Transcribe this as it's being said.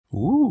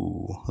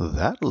Ooh,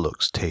 that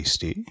looks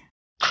tasty.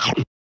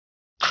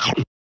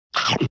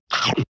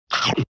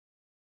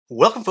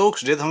 Welcome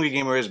folks, today the Hungry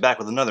Gamer is back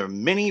with another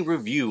mini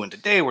review, and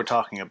today we're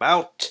talking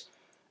about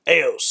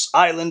Eos,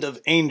 Island of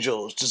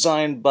Angels,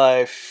 designed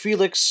by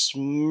Felix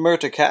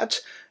Merticat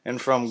and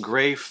from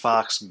Grey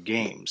Fox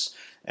Games.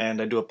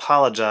 And I do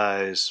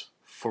apologize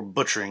for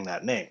butchering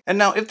that name. And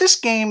now, if this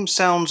game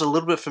sounds a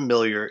little bit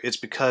familiar, it's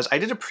because I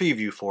did a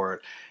preview for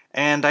it,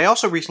 and I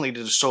also recently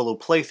did a solo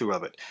playthrough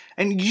of it.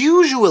 And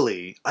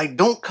usually, I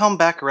don't come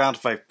back around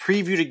if I've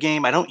previewed a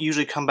game, I don't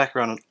usually come back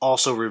around and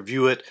also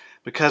review it,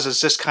 because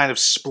it's just kind of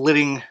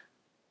splitting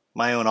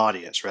my own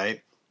audience,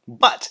 right?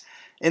 But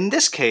in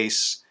this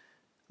case,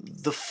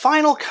 the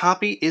final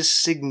copy is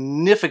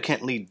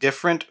significantly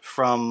different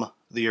from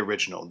the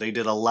original. They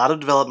did a lot of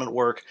development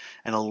work,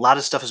 and a lot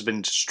of stuff has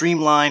been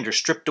streamlined or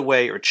stripped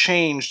away or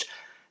changed.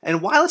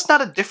 And while it's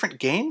not a different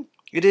game,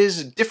 it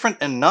is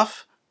different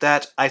enough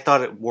that I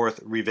thought it worth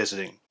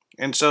revisiting.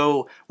 And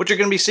so what you're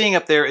going to be seeing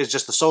up there is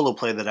just the solo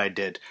play that I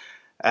did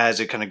as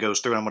it kind of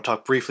goes through, and I'm going to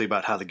talk briefly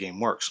about how the game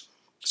works.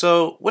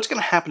 So what's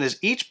going to happen is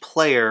each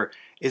player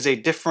is a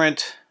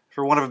different,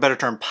 for want of a better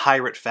term,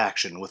 pirate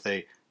faction with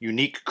a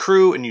unique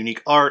crew and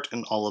unique art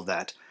and all of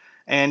that.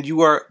 And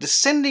you are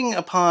descending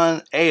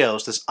upon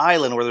Eos, this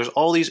island where there's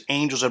all these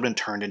angels that have been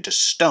turned into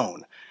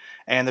stone.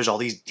 And there's all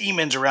these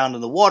demons around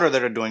in the water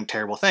that are doing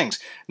terrible things.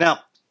 Now,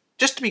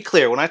 just to be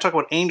clear, when I talk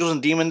about angels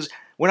and demons,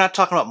 we're not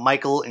talking about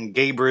Michael and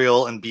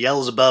Gabriel and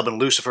Beelzebub and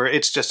Lucifer.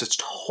 It's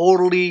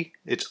totally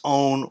its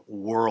own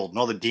world. And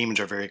all the demons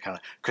are very kind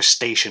of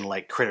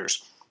crustacean-like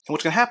critters. And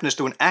what's going to happen is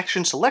through an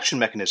action selection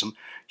mechanism,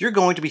 you're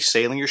going to be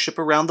sailing your ship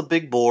around the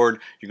big board,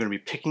 you're going to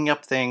be picking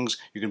up things,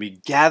 you're going to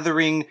be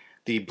gathering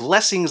the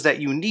blessings that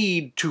you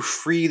need to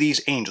free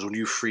these angels. When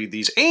you free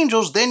these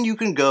angels, then you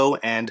can go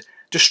and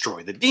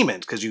destroy the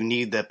demons, because you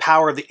need the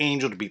power of the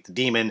angel to beat the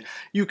demon.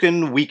 You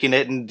can weaken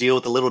it and deal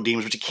with the little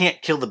demons, but you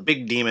can't kill the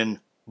big demon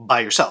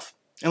by yourself,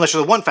 unless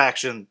you're the one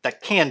faction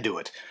that can do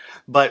it.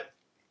 But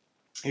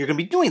you're going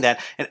to be doing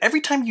that, and every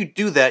time you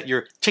do that,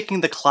 you're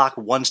ticking the clock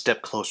one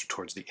step closer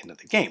towards the end of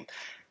the game.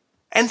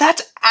 And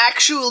that's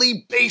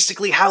actually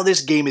basically how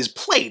this game is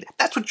played.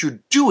 That's what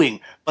you're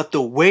doing, but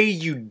the way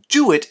you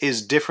do it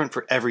is different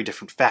for every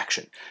different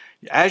faction.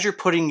 As you're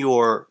putting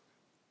your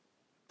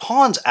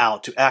pawns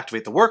out to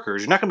activate the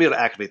workers, you're not going to be able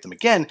to activate them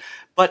again,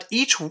 but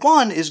each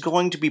one is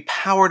going to be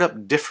powered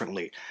up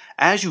differently.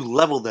 As you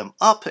level them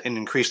up and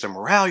increase their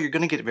morale, you're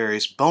going to get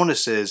various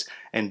bonuses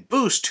and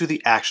boosts to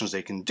the actions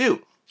they can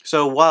do.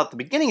 So while at the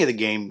beginning of the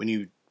game, when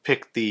you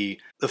pick the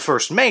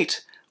first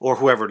mate, or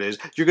whoever it is,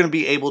 you're going to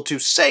be able to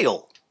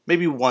sail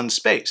maybe one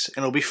space, and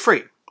it'll be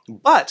free.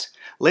 But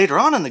later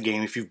on in the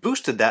game, if you've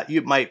boosted that,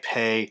 you might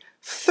pay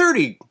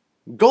 30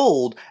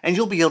 gold, and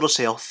you'll be able to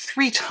sail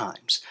 3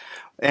 times.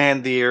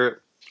 And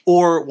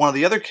or one of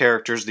the other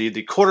characters,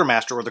 the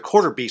quartermaster or the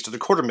quarter beast or the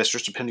quarter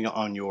mistress, depending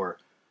on your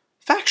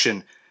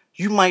faction,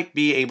 you might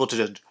be able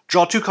to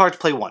draw 2 cards,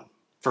 play 1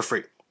 for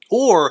free.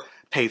 Or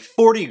pay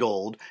 40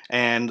 gold,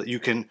 and you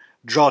can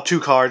draw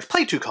 2 cards,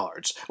 play 2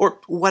 cards, or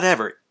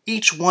whatever.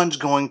 Each one's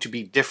going to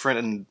be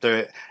different,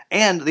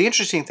 and the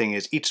interesting thing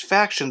is, each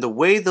faction, the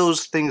way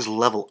those things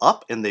level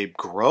up and they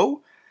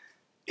grow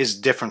is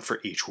different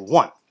for each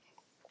one.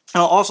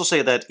 And I'll also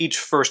say that each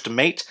first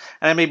mate,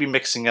 and I may be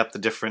mixing up the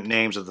different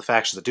names of the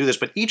factions that do this,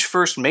 but each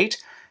first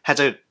mate has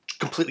a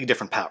completely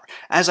different power.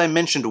 As I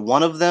mentioned,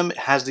 one of them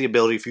has the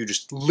ability for you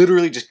just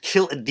literally just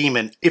kill a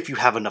demon if you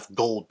have enough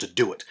gold to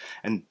do it.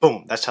 And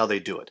boom, that's how they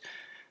do it.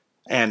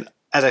 And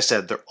as I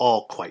said, they're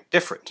all quite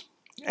different.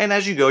 And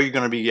as you go, you're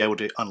going to be able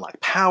to unlock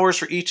powers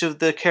for each of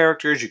the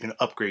characters, you can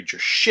upgrade your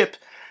ship,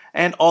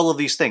 and all of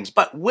these things.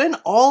 But when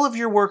all of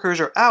your workers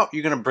are out,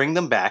 you're going to bring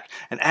them back,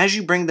 and as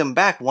you bring them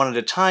back one at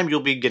a time, you'll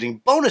be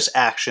getting bonus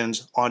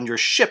actions on your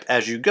ship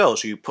as you go.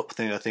 So you put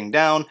a thing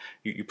down,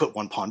 you put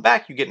one pawn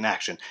back, you get an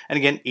action. And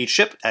again, each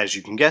ship, as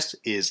you can guess,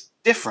 is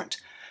different.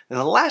 And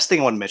the last thing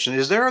I want to mention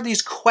is there are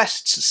these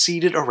quests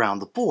seated around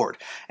the board.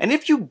 And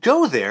if you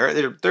go there,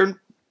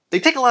 they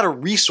take a lot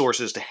of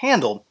resources to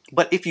handle,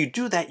 but if you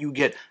do that, you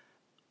get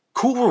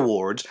cool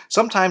rewards,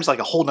 sometimes like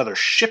a whole nother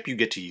ship you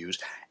get to use,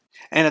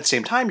 and at the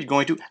same time, you're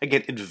going to,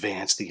 again,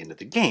 advance the end of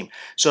the game.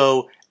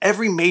 So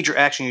every major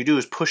action you do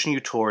is pushing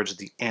you towards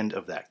the end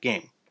of that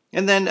game.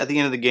 And then at the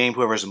end of the game,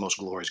 whoever has the most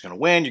glory is going to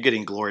win. You're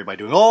getting glory by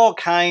doing all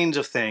kinds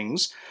of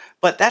things,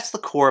 but that's the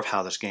core of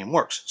how this game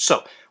works.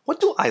 So what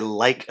do I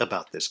like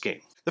about this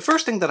game? The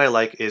first thing that I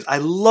like is I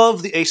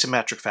love the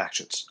asymmetric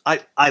factions.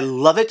 I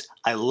love it,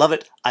 I love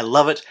it, I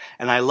love it,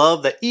 and I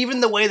love that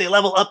even the way they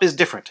level up is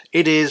different.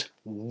 It is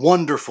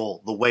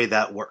wonderful the way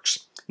that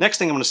works. Next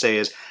thing I'm going to say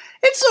is,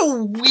 it's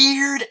a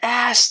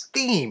weird-ass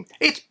theme.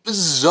 It's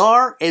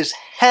bizarre as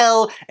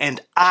hell, and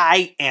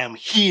I am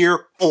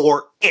here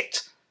for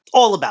it.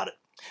 All about it.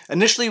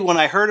 Initially, when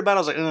I heard about it, I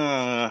was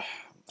like,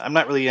 I'm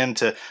not really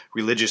into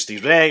religious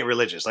themes, but it ain't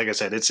religious. Like I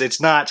said,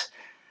 it's not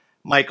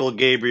Michael,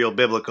 Gabriel,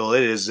 biblical.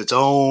 It is its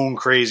own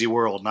crazy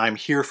world, and I'm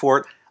here for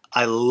it.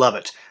 I love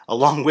it.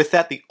 Along with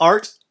that, the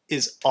art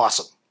is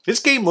awesome.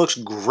 This game looks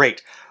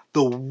great.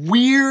 The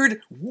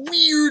weird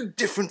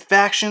different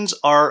factions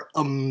are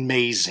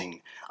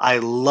amazing. I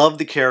love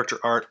the character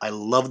art. I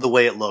love the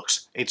way it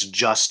looks. It's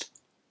just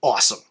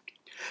awesome.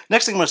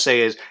 Next thing I'm going to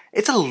say is,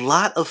 it's a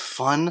lot of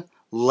fun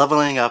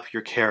leveling up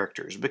your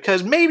characters,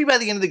 because maybe by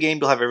the end of the game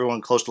you'll have everyone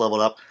close to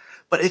leveled up,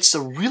 but it's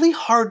a really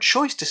hard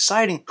choice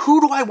deciding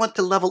who do I want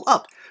to level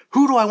up?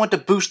 Who do I want to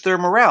boost their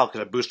morale?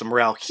 Because I boost the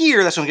morale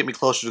here, that's going to get me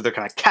closer to their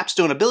kind of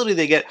capstone ability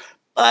they get,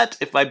 but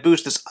if I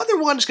boost this other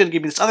one, it's going to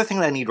give me this other thing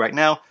that I need right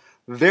now.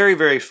 Very,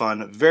 very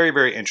fun,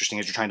 very interesting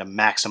as you're trying to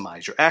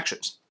maximize your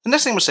actions. The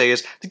next thing I'm going to say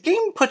is, the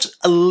game puts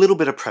a little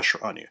bit of pressure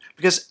on you,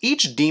 because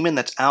each demon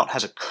that's out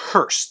has a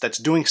curse that's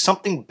doing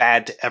something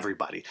bad to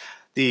everybody.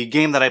 The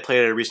game that I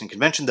played at a recent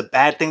convention, the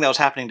bad thing that was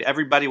happening to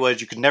everybody was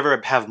you could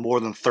never have more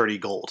than 30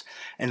 gold.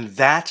 And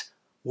that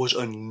was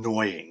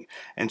annoying.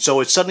 And so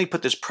it suddenly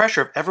put this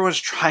pressure of everyone's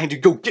trying to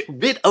go get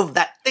rid of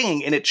that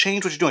thing, and it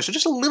changed what you're doing. So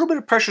just a little bit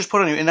of pressure is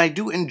put on you, and I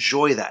do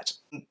enjoy that.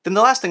 Then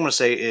the last thing I'm going to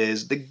say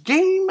is, the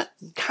game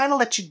kind of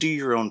lets you do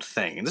your own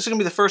thing. And this is going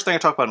to be the first thing I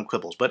talk about in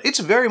Quibbles, but it's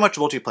very much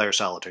multiplayer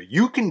solitaire.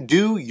 You can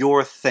do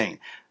your thing.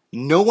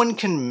 No one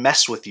can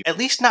mess with you, at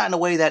least not in a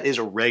way that is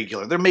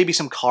irregular. There may be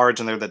some cards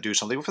in there that do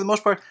something, but for the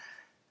most part,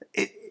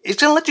 it's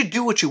going to let you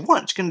do what you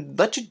want. It's going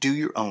to let you do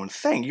your own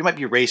thing. You might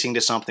be racing to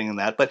something in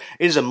that, but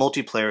it is a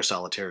multiplayer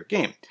solitaire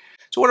game.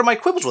 So what are my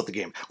quibbles with the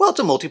game? Well, it's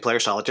a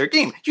multiplayer solitaire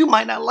game. You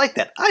might not like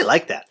that. I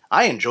like that.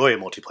 I enjoy a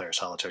multiplayer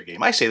solitaire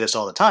game. I say this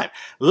all the time.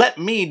 Let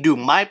me do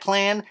my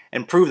plan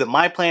and prove that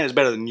my plan is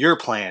better than your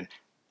plan,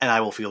 and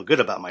I will feel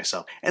good about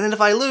myself. And then if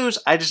I lose,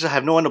 I just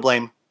have no one to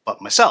blame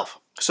but myself.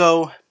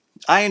 So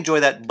I enjoy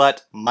that,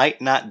 but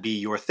might not be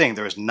your thing.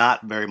 There is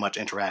not very much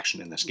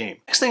interaction in this game.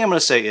 Next thing I'm going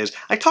to say is,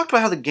 I talked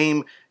about how the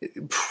game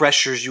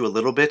pressures you a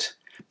little bit,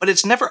 but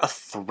it's never a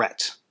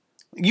threat.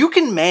 You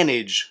can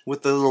manage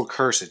with the little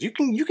curses. You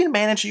can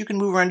manage it, you can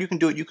move around, you can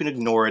do it, you can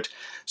ignore it.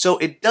 So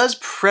it does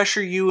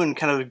pressure you and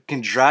kind of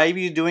can drive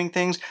you doing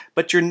things,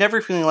 but you're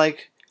never feeling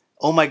like,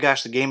 oh my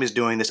gosh, the game is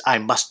doing this, I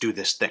must do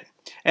this thing.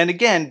 And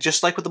again,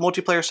 just like with the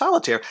multiplayer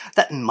solitaire,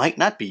 that might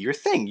not be your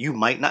thing. You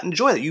might not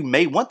enjoy that. You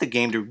may want the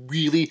game to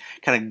really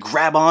kind of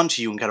grab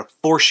onto you and kind of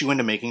force you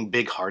into making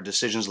big, hard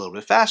decisions a little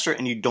bit faster,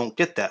 and you don't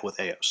get that with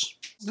Eos.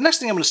 The next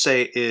thing I'm going to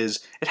say is,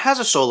 it has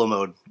a solo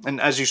mode,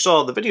 and as you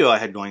saw the video I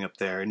had going up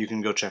there, and you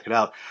can go check it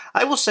out,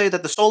 I will say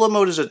that the solo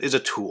mode is a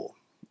tool.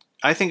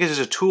 I think it is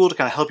a tool to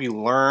kind of help you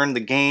learn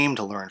the game,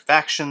 to learn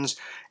factions.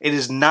 It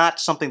is not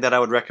something that I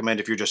would recommend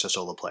if you're just a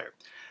solo player.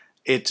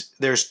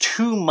 There's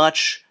too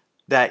much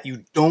that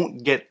you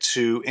don't get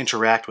to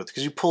interact with,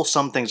 because you pull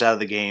some things out of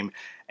the game,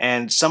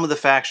 and some of the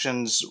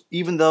factions,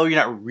 even though you're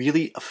not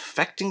really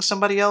affecting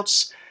somebody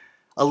else,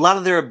 a lot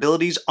of their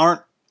abilities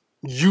aren't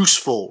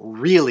useful,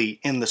 really,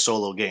 in the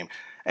solo game.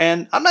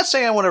 And I'm not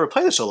saying I won't ever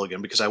play the solo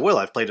game, because I will.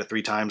 I've played it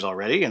 3 times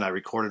already, and I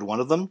recorded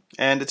one of them,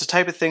 and it's a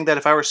type of thing that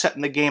if I were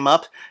setting the game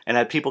up and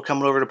had people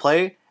coming over to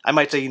play, I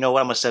might say, you know what,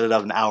 I'm going to set it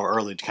up an hour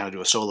early to kind of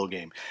do a solo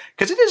game.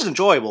 Because it is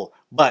enjoyable,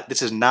 but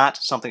this is not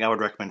something I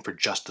would recommend for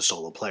just the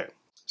solo player.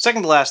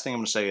 Second to last thing I'm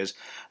going to say is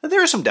that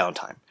there is some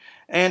downtime.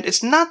 And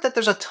it's not that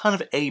there's a ton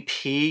of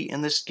AP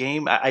in this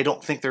game. I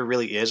don't think there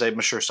really is. I'm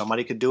sure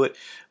somebody could do it.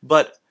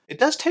 But it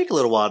does take a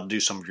little while to do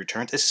some of your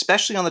turns,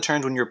 especially on the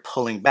turns when you're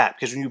pulling back.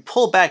 Because when you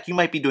pull back, you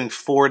might be doing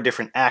 4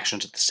 different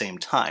actions at the same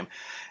time.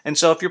 And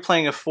so if you're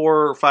playing a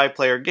 4 or 5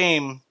 player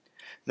game,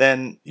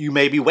 then you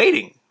may be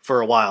waiting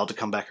for a while to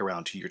come back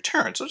around to your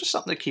turn. So just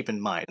something to keep in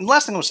mind. And the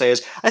last thing I'm going to say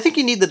is, I think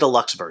you need the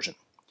deluxe version.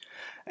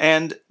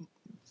 And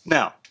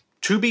now,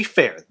 to be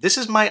fair, this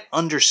is my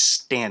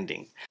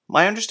understanding.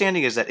 My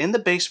understanding is that in the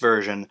base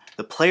version,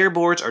 the player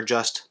boards are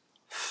just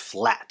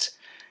flat.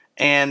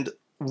 And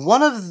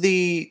one of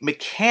the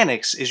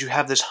mechanics is you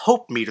have this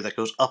hope meter that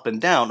goes up and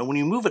down, and when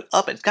you move it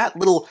up, it's got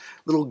little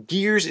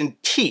gears and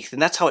teeth,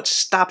 and that's how it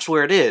stops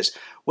where it is.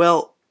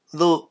 Well,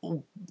 the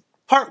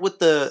part with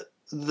the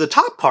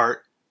top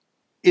part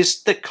is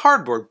thick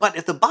cardboard, but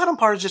if the bottom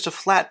part is just a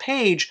flat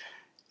page,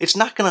 it's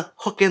not going to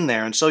hook in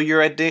there, and so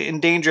you're in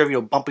danger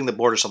of bumping the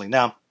board or something.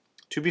 Now,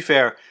 to be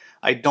fair,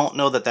 I don't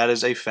know that that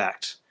is a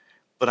fact,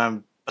 but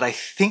I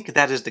think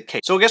that is the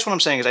case. So I guess what I'm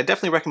saying is I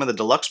definitely recommend the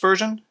deluxe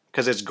version,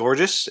 because it's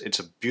gorgeous. It's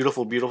a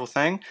beautiful, beautiful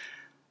thing.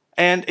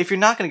 And if you're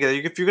not going to get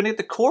it, if you're going to get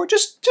the core,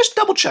 just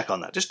double check on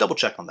that. Just double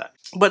check on that.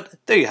 But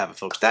there you have it,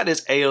 folks. That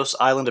is Eos,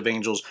 Island of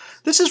Angels.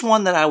 This is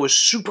one that I was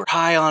super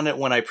high on it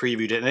when I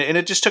previewed it, and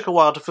it just took a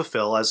while to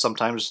fulfill, as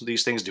sometimes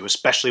these things do,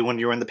 especially when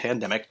you're in the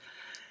pandemic.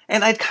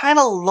 And I'd kind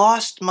of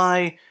lost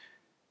my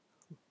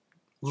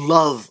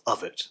love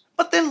of it.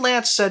 But then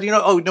Lance said,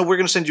 oh, no, we're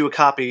going to send you a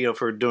copy,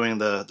 for doing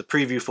the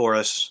preview for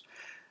us.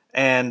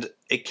 And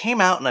it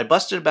came out, and I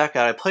busted it back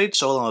out. I played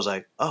solo, and I was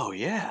like, oh,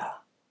 yeah.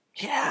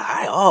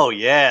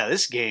 Yeah,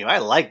 this game, I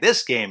like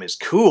this game, it's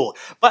cool.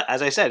 But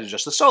as I said, it's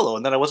just the solo,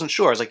 and then I wasn't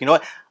sure. I was like, you know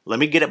what, let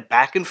me get it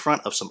back in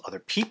front of some other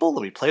people,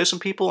 let me play with some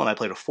people, and I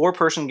played a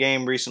 4-person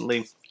game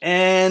recently,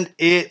 and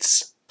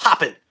it's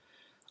poppin'.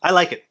 I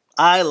like it.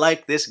 I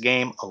like this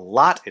game a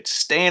lot. It's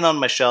staying on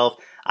my shelf.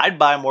 I'd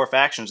buy more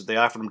factions if they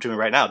offered them to me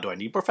right now. Do I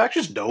need more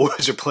factions? No.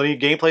 Is there plenty of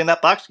gameplay in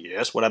that box?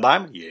 Yes. Would I buy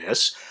them?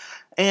 Yes.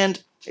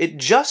 And it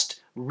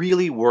just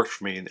really worked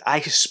for me. I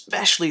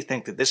especially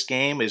think that this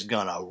game is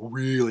gonna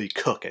really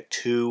cook at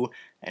 2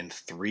 and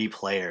 3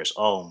 players.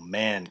 Oh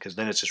man, because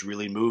then it's just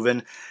really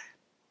moving.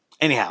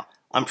 Anyhow,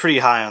 I'm pretty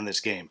high on this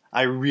game.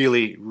 I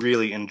really,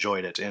 really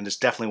enjoyed it, and it's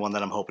definitely one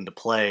that I'm hoping to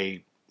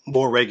play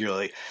more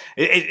regularly.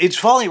 It's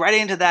falling right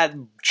into that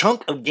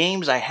chunk of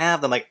games I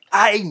have. I'm like,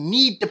 I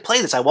need to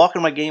play this. I walk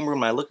into my game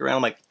room, I look around,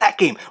 I'm like, that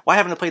game. Why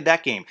haven't I played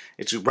that game?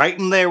 It's right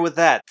in there with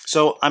that.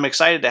 So I'm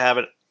excited to have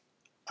it.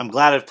 I'm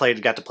glad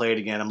I've got to play it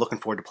again. I'm looking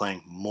forward to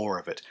playing more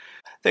of it.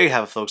 There you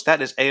have it, folks.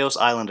 That is Eos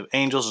Island of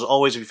Angels. As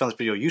always, if you found this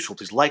video useful,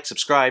 please like,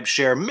 subscribe,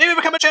 share, maybe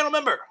become a channel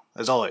member.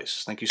 As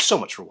always, thank you so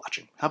much for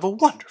watching. Have a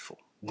wonderful,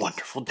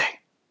 wonderful day.